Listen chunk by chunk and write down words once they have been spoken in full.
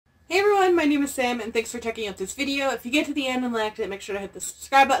everyone, my name is Sam, and thanks for checking out this video. If you get to the end and liked it, make sure to hit the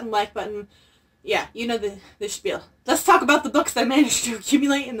subscribe button, like button. Yeah, you know the spiel. Let's talk about the books I managed to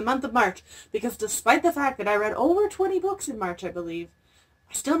accumulate in the month of March, because despite the fact that I read over 20 books in March, I believe,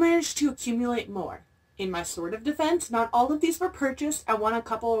 I still managed to accumulate more. In my sort of defense, not all of these were purchased. I won a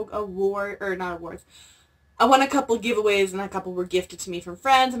couple I won a couple giveaways, and a couple were gifted to me from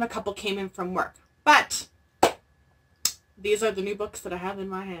friends, and a couple came in from work. But these are the new books that I have in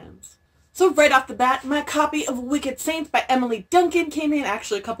my hands. So right off the bat, my copy of Wicked Saints by Emily Duncan came in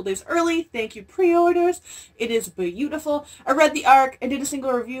actually a couple days early. Thank you, pre-orders. It is beautiful. I read the arc. I did a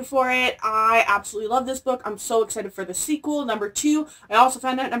single review for it. I absolutely love this book. I'm so excited for the sequel, number 2. I also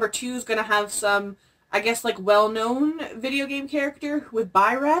found out number 2 is going to have some, I guess, like, well-known video game character with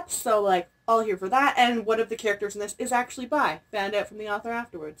bi reps. So, like, all here for that. And one of the characters in this is actually bi. Found out from the author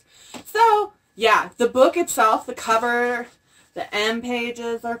afterwards. So, yeah, the book itself, the cover, the M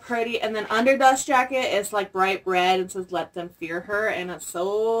pages are pretty, and then under Dust Jacket is like bright red and says "Let them fear her," and it's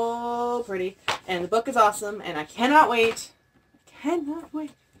so pretty. And the book is awesome, and I cannot wait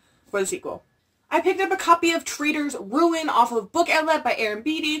for the sequel. I picked up a copy of Traitor's Ruin off of Book Outlet by Aaron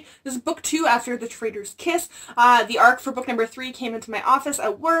Beatty. This is book 2 after The Traitor's Kiss. The arc for book number 3 came into my office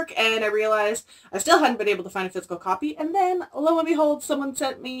at work, and I realized I still hadn't been able to find a physical copy. And then, lo and behold, someone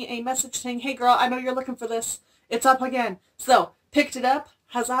sent me a message saying, "Hey girl, I know you're looking for this. It's up again." So, picked it up.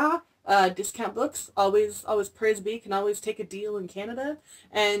 Huzzah. Discount books. Always praise be. Can always take a deal in Canada.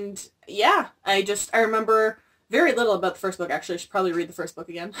 And yeah, I remember very little about the first book, actually. I should probably read the first book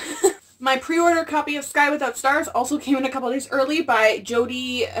again. My pre-order copy of Sky Without Stars also came in a couple days early by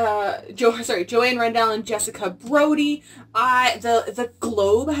Joanne Rendell and Jessica Brody. The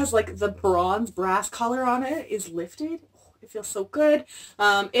globe has like the bronze brass color on it is lifted. Oh, it feels so good.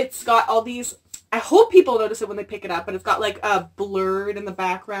 It's got all these, I hope people notice it when they pick it up, but it's got like a blurred in the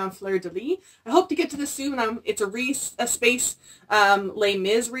background fleur-de-lis. I hope to get to this soon. It's a space Les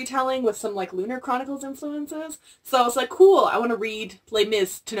Mis retelling with some like Lunar Chronicles influences. So it's like, cool, I want to read Les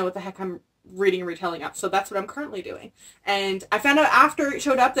Mis to know what the heck I'm reading and retelling up. So that's what I'm currently doing. And I found out after it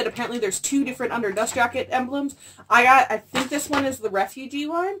showed up that apparently there's 2 different Under Dust Jacket emblems. I think this one is the refugee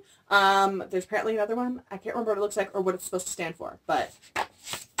one. There's apparently another one. I can't remember what it looks like or what it's supposed to stand for, but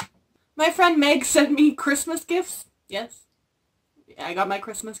my friend Meg sent me Christmas gifts. Yes. I got my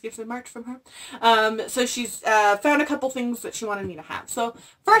Christmas gifts in March from her. So she's found a couple things that she wanted me to have. So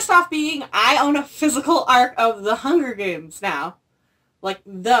first off being, I own a physical arc of The Hunger Games now. Like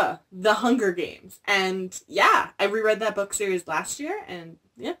the Hunger Games. And yeah, I reread that book series last year, and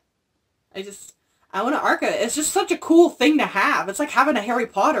yeah, I want to arc it. It's just such a cool thing to have. It's like having a Harry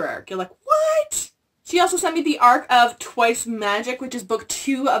Potter arc. You're like, what? She also sent me the arc of Twice Magic, which is book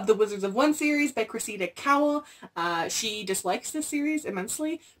 2 of the Wizards of One series by Cressida Cowell. She dislikes this series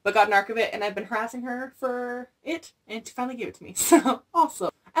immensely, but got an arc of it, and I've been harassing her for it, and she finally gave it to me. So, awesome.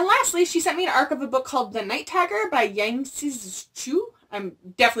 And lastly, she sent me an arc of a book called The Night Tagger by Yang Chu. I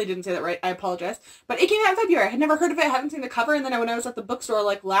definitely didn't say that right. I apologize. But it came out in February. I had never heard of it. I hadn't seen the cover, and then when I was at the bookstore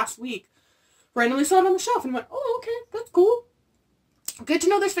like last week, randomly saw it on the shelf and went, oh, okay, that's cool. Good to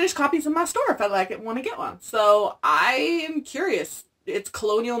know there's finished copies in my store if I like it, want to get one. So I am curious. It's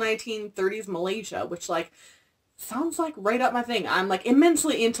colonial 1930s Malaysia, which like sounds like right up my thing. I'm like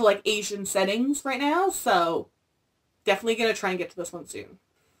immensely into like Asian settings right now, so definitely gonna try and get to this one soon.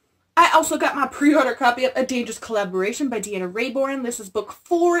 I also got my pre-order copy of A Dangerous Collaboration by Deanna Rayborn. This is book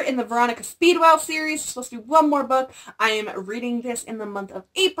 4 in the Veronica Speedwell series. It's supposed to be one more book. I am reading this in the month of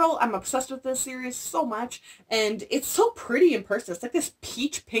April. I'm obsessed with this series so much, and it's so pretty in person. It's like this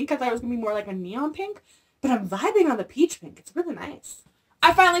peach pink. I thought it was going to be more like a neon pink, but I'm vibing on the peach pink. It's really nice.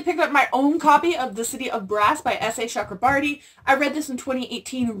 I finally picked up my own copy of The City of Brass by S.A. Chakrabarty. I read this in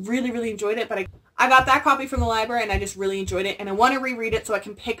 2018, really enjoyed it, but I got that copy from the library and I just really enjoyed it, and I want to reread it so I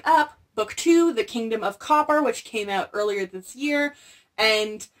can pick up book 2, The Kingdom of Copper, which came out earlier this year,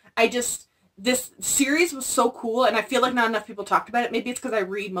 and this series was so cool, and I feel like not enough people talked about it. Maybe it's because I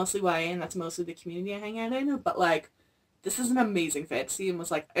read mostly YA and that's mostly the community I hang out in, but like, this is an amazing fantasy and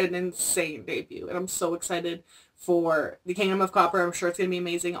was like an insane debut, and I'm so excited for The Kingdom of Copper. I'm sure it's going to be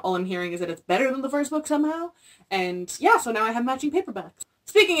amazing. All I'm hearing is that it's better than the first book somehow, and yeah, so now I have matching paperbacks.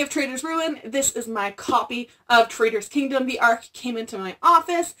 Speaking of Traitor's Ruin, this is my copy of Traitor's Kingdom. The arc came into my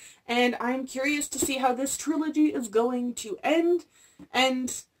office, and I'm curious to see how this trilogy is going to end,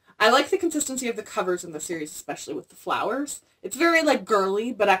 and I like the consistency of the covers in the series, especially with the flowers. It's very, like,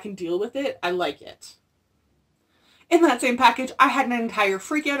 girly, but I can deal with it. I like it. in that same package, I had an entire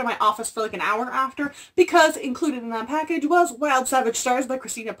freak out in my office for like an hour after, because included in that package was Wild Savage Stars by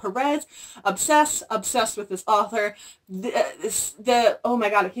Christina Perez. Obsessed with this author. Oh my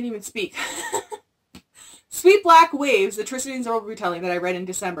god, I can't even speak. Sweet Black Waves, the Tristan and Isolde retelling that I read in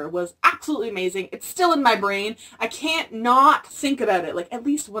December, was absolutely amazing. It's still in my brain. I can't not think about it like at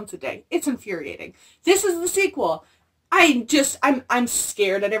least once a day. It's infuriating. This is the sequel. I'm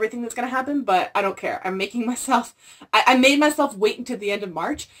scared at everything that's going to happen, but I don't care. I'm making myself, I made myself wait until the end of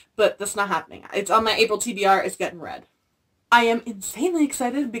March, but that's not happening. It's on my April TBR. It's getting read. I am insanely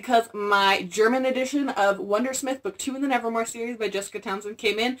excited because my German edition of Wondersmith Book 2 in the Nevermore series by Jessica Townsend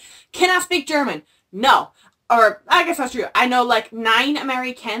came in. Cannot speak German. No. Or, I guess that's true. I know, like, 9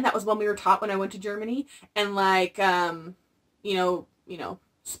 American. That was one we were taught when I went to Germany. And, like, you know,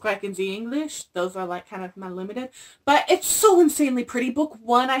 Sprechen Sie English. Those are, like, kind of my limited. But it's so insanely pretty. Book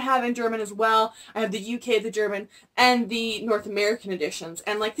 1 I have in German as well. I have the UK, the German, and the North American editions.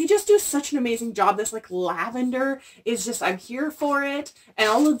 And, like, they just do such an amazing job. This, like, lavender is just, I'm here for it. And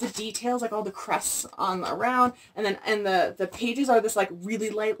all of the details, like, all the crests on around. And then, and the pages are this, like,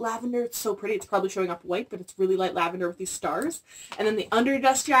 really light lavender. It's so pretty. It's probably showing up white, but it's really light lavender with these stars. And then the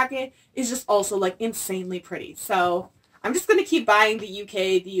underdust jacket is just also, like, insanely pretty. So I'm just going to keep buying the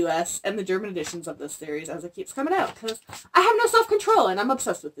UK, the US, and the German editions of this series as it keeps coming out, because I have no self-control, and I'm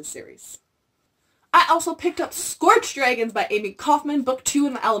obsessed with this series. I also picked up Scorched Dragons by Amy Kaufman, book 2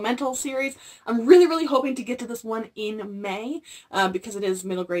 in the Elemental series. I'm really, really hoping to get to this one in May, because it is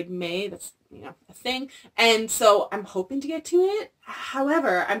middle grade May. That's, you know, a thing. And so I'm hoping to get to it.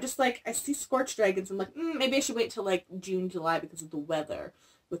 However, I'm just like, I see Scorched Dragons, and I'm like, maybe I should wait till like June, July, because of the weather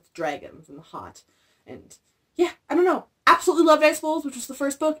with dragons and the hot. And yeah, I don't know. Absolutely loved Ice Bowls, which was the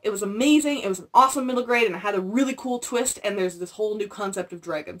first book. It was amazing. It was an awesome middle grade, and it had a really cool twist, and there's this whole new concept of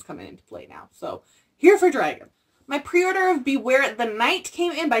dragons coming into play now. So, here for Dragon. My pre-order of Beware the Night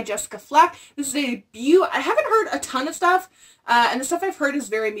came in by Jessica Flack. This is a debut. I haven't heard a ton of stuff, and the stuff I've heard is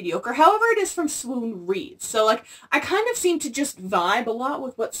very mediocre. However, it is from Swoon Reads. So, like, I kind of seem to just vibe a lot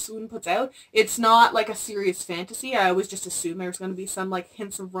with what Swoon puts out. It's not, like, a serious fantasy. I always just assume there's going to be some, like,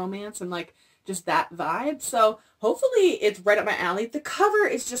 hints of romance and, like, just that vibe. So hopefully it's right up my alley. The cover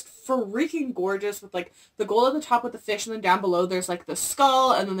is just freaking gorgeous with like the gold at the top with the fish, and then down below there's like the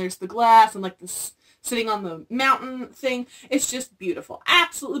skull, and then there's the glass, and like this sitting on the mountain thing. It's just beautiful.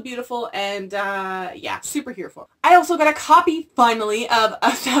 Absolutely beautiful. And yeah, super here for it. I also got a copy finally of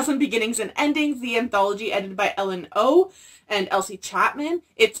 1,000 Beginnings and Endings, the anthology edited by Ellen O and Elsie Chapman.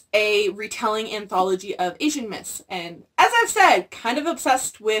 It's a retelling anthology of Asian myths. And as I've said, kind of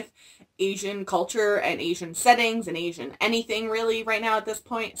obsessed with Asian culture and Asian settings and Asian anything really right now at this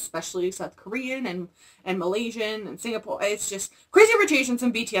point, especially South Korean and Malaysian and Singapore. It's just Crazy Rich Asians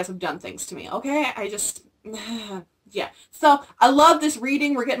and BTS have done things to me, okay? I just, yeah. So I love this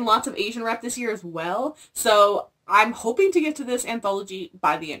reading. We're getting lots of Asian rep this year as well. So I'm hoping to get to this anthology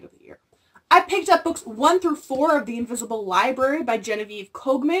by the end of the year. I picked up books 1 through 4 of The Invisible Library by Genevieve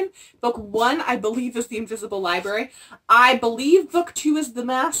Cogman. Book 1, I believe, is The Invisible Library. I believe book 2 is The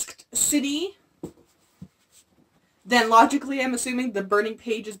Masked City. Then, logically, I'm assuming The Burning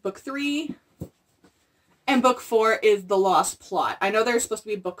Page is book 3. And book 4 is The Lost Plot. I know there's supposed to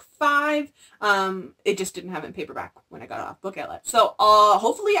be book 5. It just didn't have it in paperback when I got it off Book Outlet. So,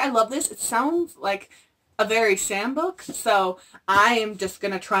 hopefully I love this. It sounds like a very Sam book, so I am just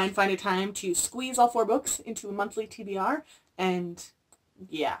going to try and find a time to squeeze all 4 books into a monthly TBR, and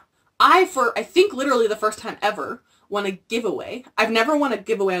yeah. I think literally the first time ever, won a giveaway. I've never won a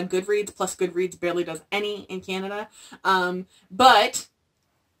giveaway on Goodreads, plus Goodreads barely does any in Canada, but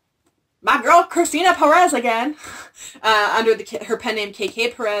my girl Christina Perez again, under her pen name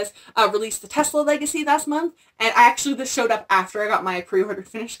KK Perez, released the Tesla Legacy last month, and this showed up after I got my pre-ordered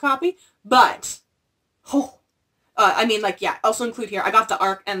finished copy, but oh, I mean, like, yeah, also include here, I got the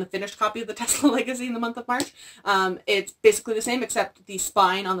ARC and the finished copy of the Tesla Legacy in the month of March. It's basically the same, except the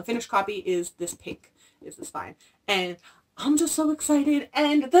spine on the finished copy is this pink, is the spine. And I'm just so excited.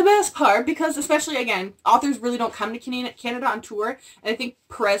 And the best part, because especially, again, authors really don't come to Canada on tour, and I think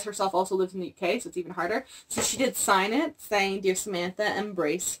Perez herself also lives in the UK, so it's even harder. So she did sign it, saying, "Dear Samantha,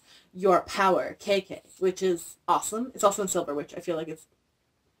 embrace your power, KK," which is awesome. It's also in silver, which I feel like is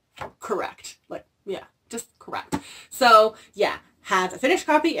correct. Like, yeah, just correct. So, yeah, have a finished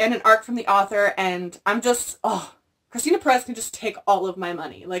copy and an ARC from the author, and I'm just, Christina Perez can just take all of my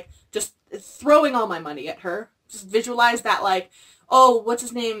money. Like, just throwing all my money at her. Just visualize that, like, what's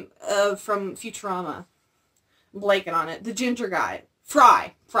his name from Futurama? I'm blanking on it. The ginger guy.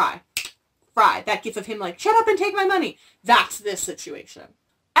 Fry. That gif of him like, shut up and take my money. That's this situation.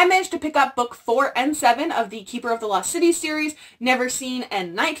 I managed to pick up book 4 and 7 of the Keeper of the Lost City series, Never Seen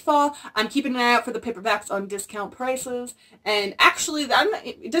and Nightfall. I'm keeping an eye out for the paperbacks on discount prices. And actually,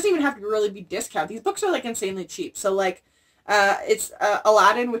 it doesn't even have to really be discount. These books are like insanely cheap. So like, it's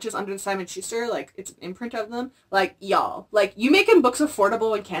Aladdin, which is under Simon Schuster. Like, it's an imprint of them. Like, y'all, like, you making books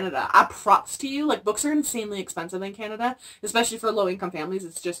affordable in Canada. Props to you. Like, books are insanely expensive in Canada, especially for low-income families.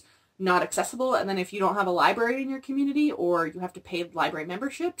 It's just not accessible. And then if you don't have a library in your community, or you have to pay library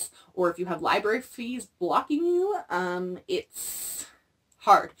memberships, or if you have library fees blocking you, it's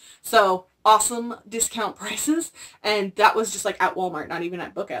hard. So awesome discount prices, and that was just like at Walmart, not even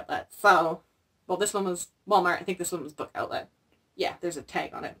at Book Outlet. So, well, this one was Walmart. I think this one was Book Outlet. Yeah, there's a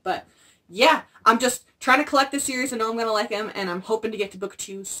tag on it. But yeah, I'm just trying to collect this series. I know I'm going to like them, and I'm hoping to get to book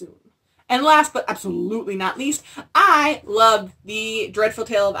 2 soon. And last but absolutely not least, I loved The Dreadful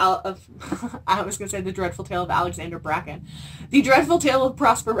Tale of I was going to say The Dreadful Tale of Alexander Bracken. The Dreadful Tale of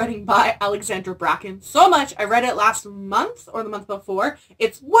Prosper Redding by Alexandra Bracken so much. I read it last month or the month before.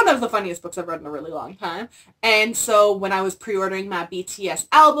 It's one of the funniest books I've read in a really long time. And so when I was pre-ordering my BTS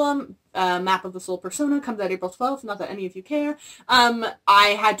album, Map of the Soul Persona, comes out April 12th, not that any of you care,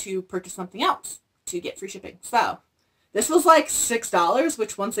 I had to purchase something else to get free shipping. So this was like $6,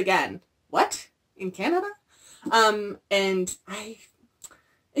 which once again, what? In Canada? And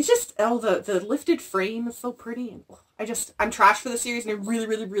it's just, the lifted frame is so pretty, and I'm trash for the series, and I really,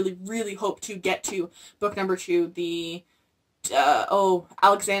 really, really, really hope to get to book number 2, the, I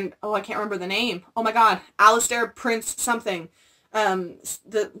can't remember the name. Oh my god, Alistair Prince something.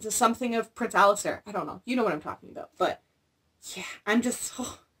 The something of Prince Alistair. I don't know. You know what I'm talking about. But, yeah, I'm just,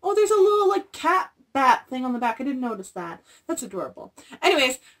 oh, there's a little, like, cat bat thing on the back. I didn't notice that. That's adorable.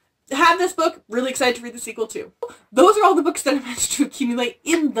 Anyways, have this book. Really excited to read the sequel too. Those are all the books that I managed to accumulate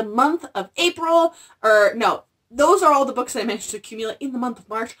in the month of April. Or no, those are all the books that I managed to accumulate in the month of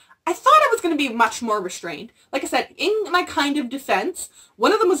March. I thought I was going to be much more restrained. Like I said, in my kind of defense,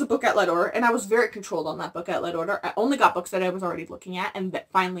 one of them was a book outlet order, and I was very controlled on that book outlet order. I only got books that I was already looking at and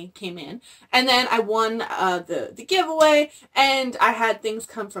that finally came in. And then I won the giveaway, and I had things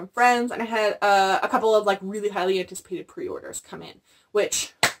come from friends, and I had a couple of like really highly anticipated pre-orders come in,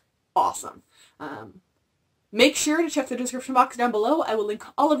 which, awesome. Make sure to check the description box down below. I will link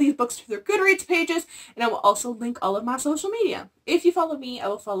all of these books to their Goodreads pages, and I will also link all of my social media. If you follow me, I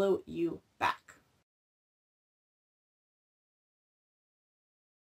will follow you back.